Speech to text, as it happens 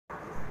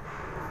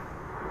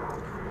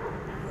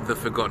The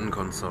Forgotten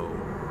Console.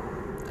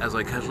 As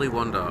I casually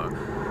wander,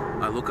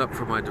 I look up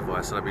from my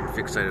device that I've been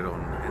fixated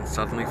on and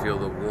suddenly feel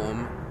the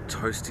warm,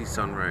 toasty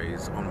sun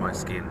rays on my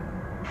skin.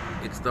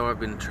 It's though I've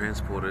been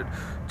transported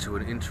to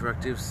an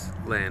interactive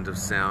land of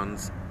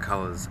sounds,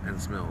 colours and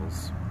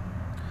smells.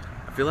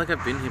 I feel like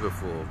I've been here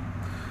before.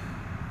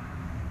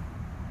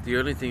 The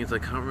only thing is I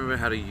can't remember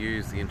how to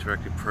use the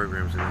interactive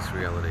programs in this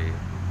reality.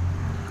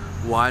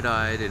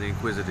 Wide-eyed and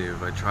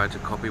inquisitive, I try to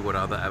copy what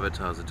other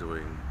avatars are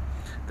doing.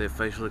 Their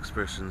facial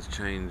expressions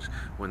change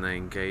when they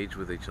engage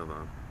with each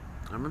other.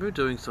 I remember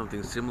doing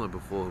something similar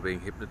before being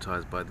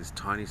hypnotized by this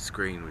tiny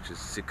screen which is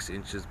 6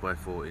 inches by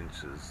 4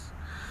 inches,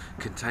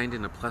 contained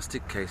in a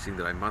plastic casing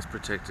that I must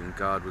protect and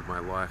guard with my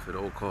life at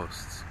all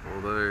costs,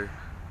 although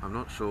I'm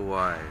not sure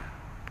why.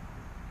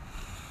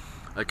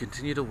 I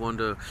continue to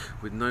wander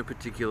with no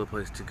particular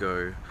place to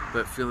go,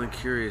 but feeling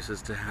curious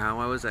as to how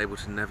I was able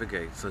to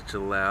navigate such a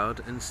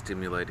loud and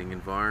stimulating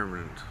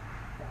environment.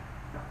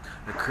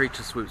 A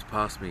creature swoops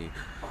past me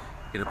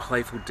in a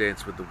playful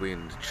dance with the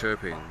wind,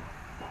 chirping.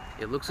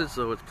 It looks as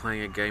though it's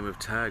playing a game of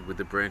tag with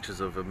the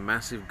branches of a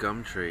massive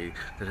gum tree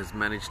that has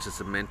managed to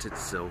cement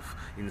itself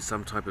in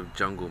some type of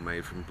jungle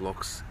made from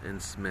blocks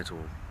and metal.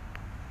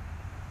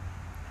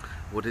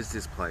 What is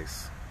this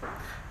place?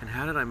 And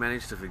how did I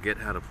manage to forget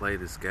how to play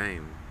this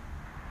game?